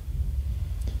whatever.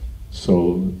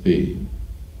 So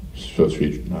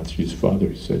Nathji's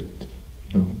father said,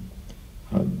 you know,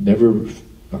 never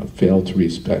fail to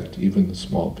respect even the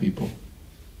small people.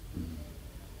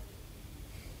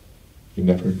 You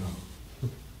never know.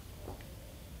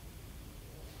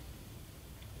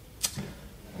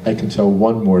 I can tell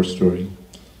one more story.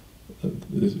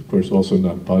 This is, of course, also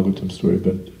not a Bhagavatam story,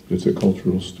 but it's a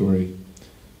cultural story.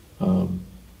 I'm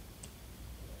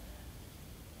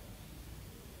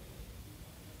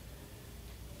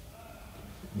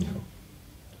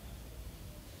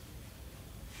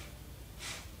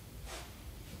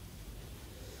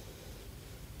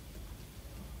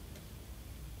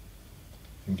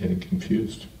getting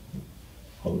confused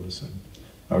all of a sudden.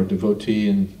 Our devotee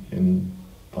in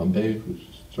Bombay who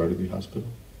started the hospital.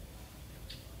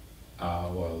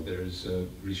 Well, there's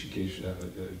Rishikesh,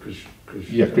 Krishna.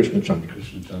 Yeah, Krishna Chandra.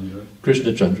 Krishna Chandra.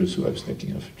 Krishna Chandra is who I was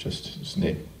thinking of. Just his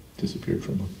name disappeared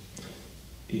from him.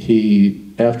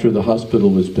 He, after the hospital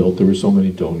was built, there were so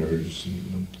many donors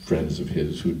and friends of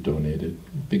his who donated,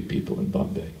 big people in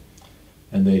Bombay,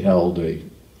 and they held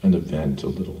an event, a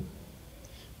little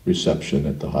reception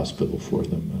at the hospital for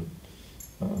them.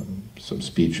 Some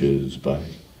speeches by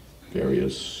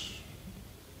various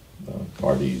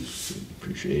parties,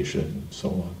 appreciation, and so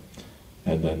on.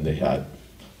 And then they had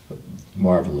a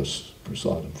marvelous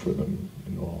prasadam for them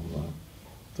in all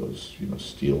those, you know,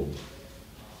 steel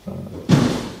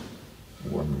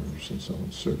warmers and so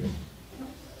on, serving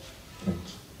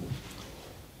things.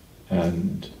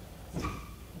 And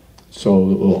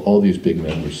so all these big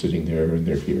men were sitting there and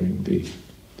they're hearing the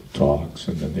talks,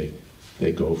 and then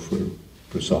they go for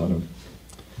prasadam.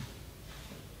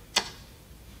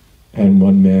 And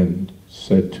one man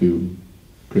said to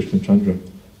Krishna Chandra,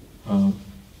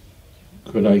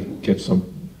 could I get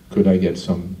some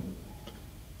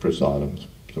prasadam,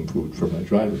 some food for my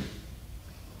driver?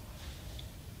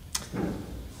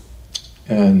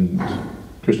 And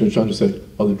Krishna Chandra said,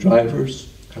 well, the drivers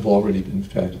have already been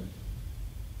fed.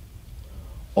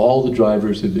 All the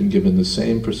drivers had been given the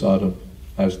same prasadam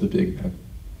as the big men.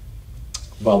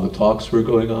 While the talks were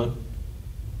going on,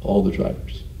 all the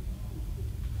drivers.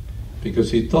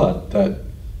 Because he thought that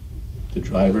the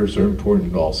drivers are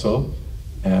important also,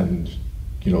 and,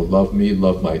 you know, love me,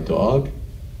 love my dog.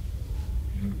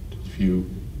 If you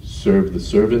serve the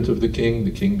servant of the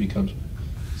king becomes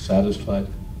satisfied.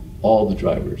 All the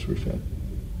drivers were fed.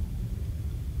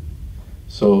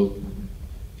 So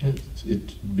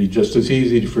it'd be just as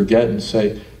easy to forget and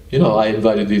say, you know, I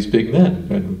invited these big men,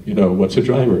 and, you know, what's a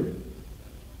driver?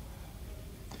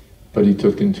 But he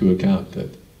took into account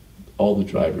that all the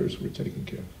drivers were taken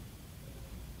care of.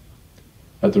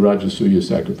 At the Rajasuya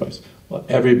sacrifice, well,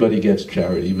 everybody gets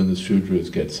charity, even the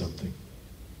Shudras get something.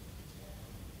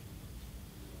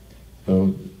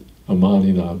 So,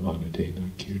 amanina amanadena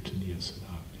kirtaniya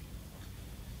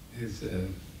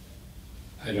sadhavani.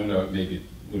 I don't know, maybe it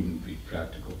wouldn't be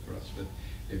practical for us, but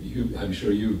I'm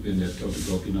sure you've been at Dr.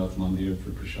 Gopinath Mandir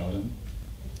for prasadam.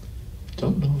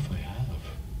 Don't know if I have.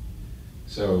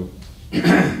 So,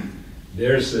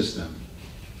 their system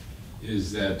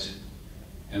is that,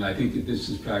 and I think that this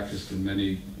is practiced in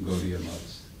many Gaudiya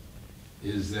maths,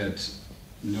 is that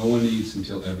no one eats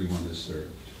until everyone is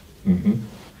served. Mm-hmm.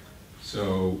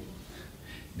 So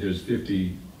there's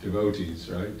 50 devotees,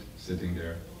 right, sitting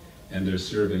there, and they're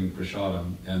serving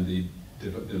prasadam, and the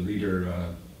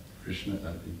leader, Krishna,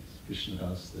 I think it's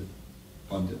Krishnadas, the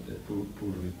Pandit, the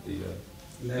Purohit,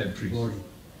 the head priest.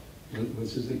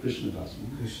 What's his name? Krishnadas.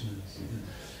 Krishnadas, yeah.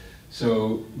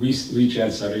 So we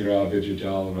chant Sarira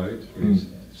Vijajal, right? Mm.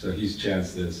 So he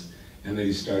chants this, and then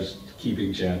he starts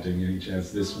keeping chanting, and he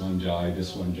chants this one jai,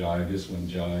 this one jai, this one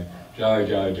jai, jai,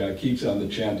 jai, jai, keeps on the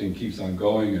chanting, keeps on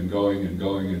going and going and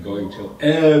going and going till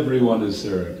everyone is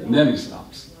served, and then he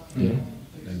stops. Yeah.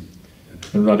 And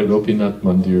And Radha Gopinath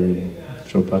Mandir and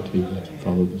Chopati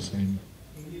follow the same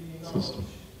system.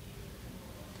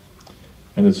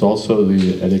 And it's also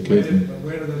the etiquette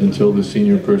until the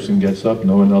senior person gets up,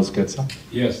 no one else gets up.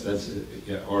 yes, that's it.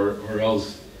 Yeah, or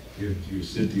else you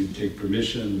sit, you take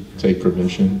permission. Take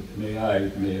permission. May I?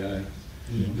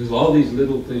 There's all these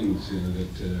little things,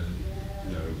 that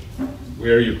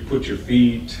where you put your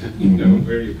feet,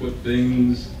 where you put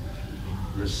things.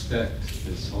 Respect,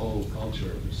 this whole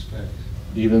culture of respect.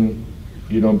 Even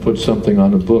you don't put something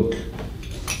on a book.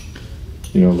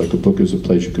 Like a book is a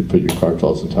place you could put your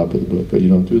kartals on top of the book, but you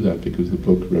don't do that because the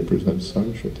book represents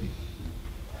Saraswati.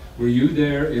 Were you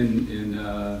there in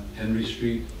Henry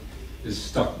Street?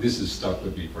 This has stuck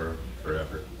with me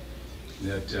forever.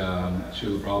 That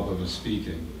Srila Prabhupada was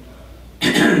speaking,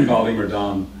 Bali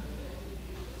Mardam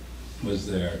was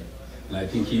there, and I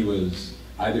think he was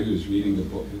reading the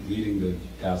book, reading the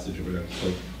passage or whatever.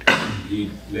 So he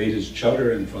laid his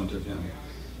chudder in front of him,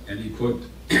 and he put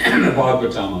the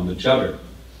Bhagavatam on the chudder.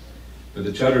 But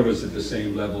the chudder was at the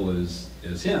same level as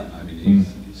him. I mean,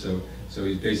 so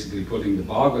he's basically putting the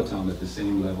Bhagavatam at the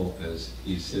same level as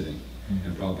he's sitting.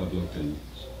 And Prabhupada looked and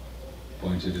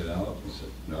pointed it out and said,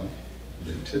 no,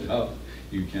 lift it up.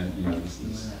 You can't use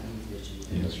this.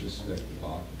 You must respect the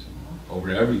Bhagavatam over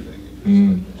everything.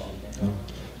 You respect the Bhagavatam.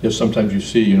 Yes, sometimes you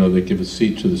see, they give a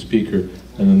seat to the speaker,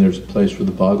 and then there's a place for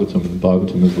the Bhagavatam, and the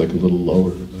Bhagavatam is like a little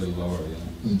lower. A little lower,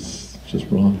 yeah. It's just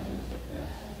wrong.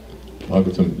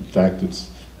 Bhagavatam, in fact,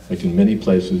 it's like in many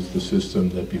places the system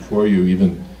that before you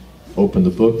even open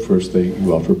the book, first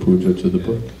you offer puja to the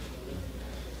book.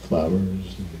 Flowers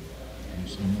and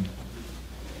so on.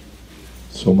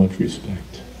 So much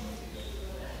respect.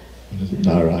 What is it?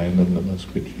 Narayanam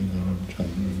Namaskrityanam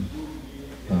Chandram.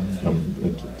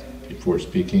 Before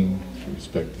speaking, to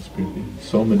respect the spirit.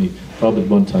 So many. Prabhupada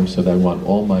one time said, I want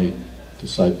all my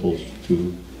disciples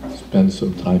to spend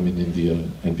some time in India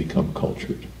and become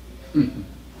cultured.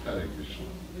 Hare Krishna.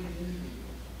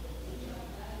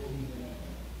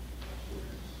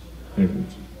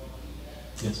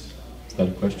 Yes. Is that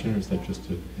a question or is that just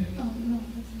a... Oh, no.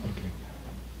 Okay.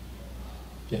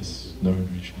 Yes,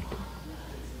 Narendra Sheikh.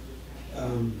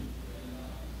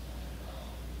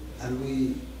 Are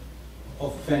we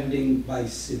offending by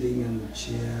sitting in a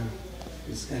chair?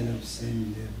 This kind of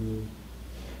same level?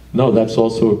 No, that's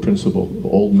also a principle.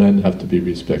 Old men have to be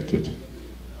respected.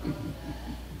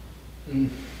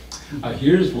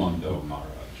 Here's one though, Maharaj,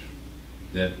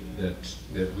 that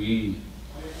we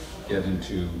get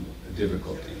into a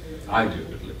difficulty. I do,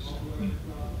 at least.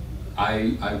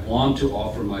 I want to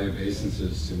offer my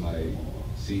obeisances to my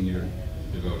senior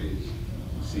devotees,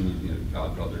 senior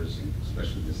God brothers, and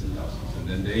especially the sannyasis,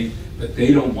 and then but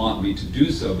they don't want me to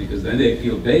do so because then they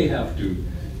feel they have to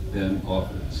then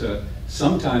offer. So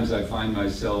sometimes I find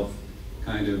myself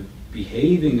kind of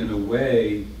behaving in a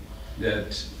way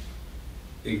that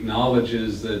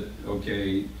acknowledges that,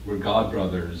 okay, we're God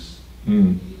brothers.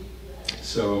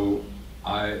 So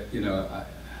I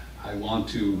want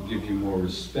to give you more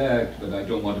respect, but I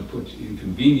don't want to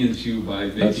inconvenience you by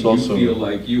making you feel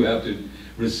like you have to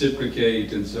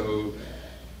reciprocate, and so...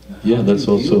 Yeah, that's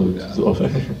also...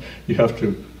 you have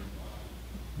to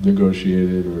negotiate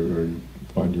it or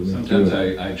find your way through it.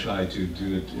 Sometimes I try to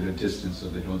do it at a distance so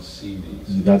they don't see me.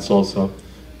 So.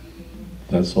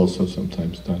 That's also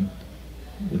sometimes done.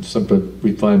 But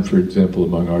we find, for example,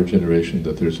 among our generation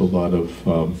that there's a lot of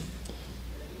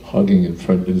hugging in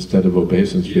front instead of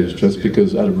obeisances,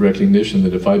 because out of recognition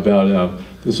that if I bow down,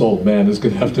 this old man is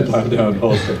going to have to bow down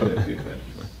also.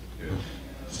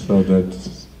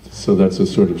 So that's a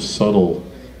sort of subtle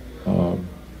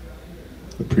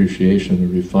appreciation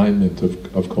and refinement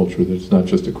of culture that's not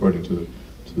just according to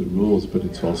the rules, but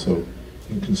it's also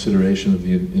in consideration of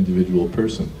the individual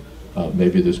person.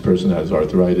 Maybe this person has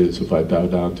arthritis. If I bow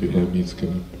down to him, he's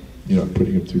going to,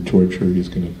 putting him through torture, he's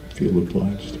going to feel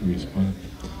obliged to respond.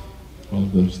 All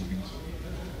of those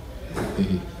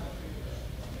things.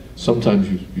 Sometimes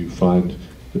you find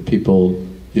that people,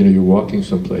 you're walking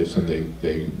someplace and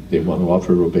they want to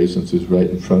offer obeisances right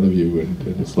in front of you,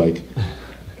 and it's like,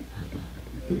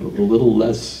 a little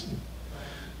less,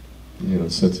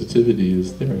 sensitivity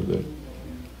is there, that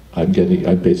I'm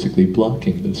basically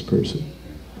blocking this person.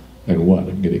 And what?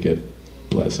 I'm going to get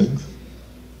blessings.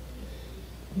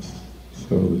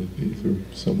 So these are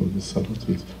some of the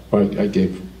subtleties.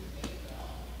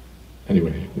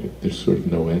 Anyway, there's sort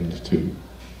of no end to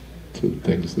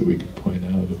things that we could point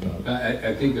out about.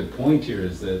 I think the point here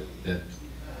is that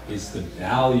it's the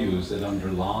values that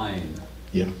underline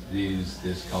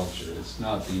this culture. It's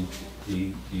not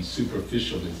the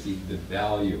superficial, it's the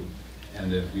value.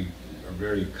 And that we are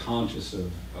very conscious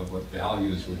of what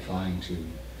values we're trying to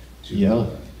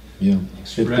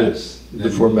express. The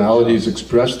formalities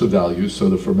express the values, so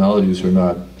the formalities are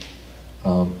not...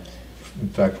 in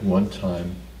fact, one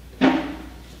time,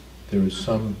 there was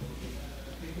some...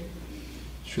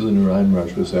 Srila Narayan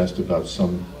Maharaj was asked about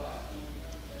some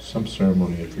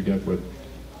ceremony, I forget what...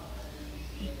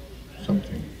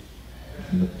 something.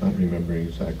 I'm not remembering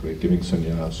exactly, giving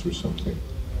sannyas or something.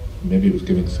 Maybe it was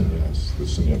giving sannyas, the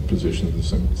sannyas position of the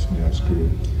sannyas guru.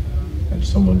 And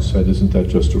someone said, isn't that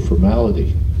just a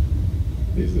formality?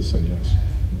 He's the sannyas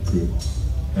guru.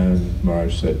 And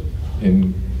Maharaj said,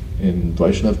 in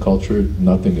Vaishnava culture,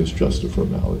 nothing is just a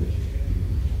formality.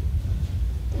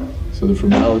 So the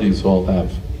formalities all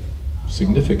have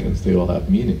significance, they all have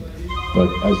meaning. But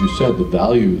as you said, the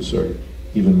values are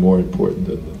even more important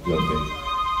than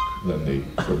the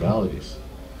formalities.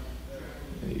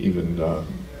 Even,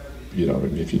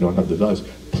 if you don't have the values,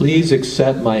 please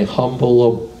accept my humble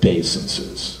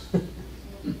obeisances.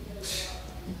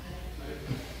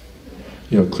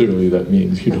 Clearly that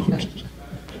means you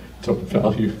don't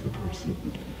value the person.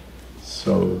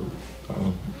 So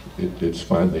it's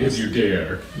finally... If you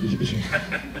dare.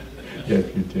 Yeah,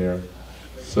 if you dare.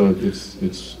 So it's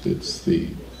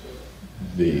the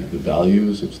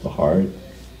values, it's the heart,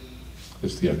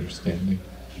 it's the understanding,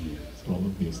 it's all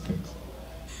of these things.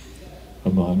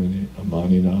 Amanina,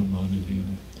 amanina,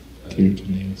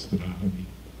 kirtaniya sarahani.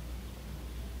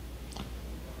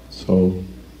 So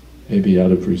maybe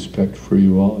out of respect for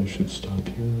you all, I should stop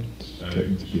here. It's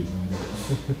getting to be 9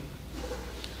 o'clock.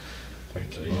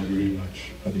 Thank you all very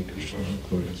much. Hare Krishna,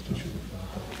 glories to Srila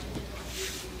Prabhupada.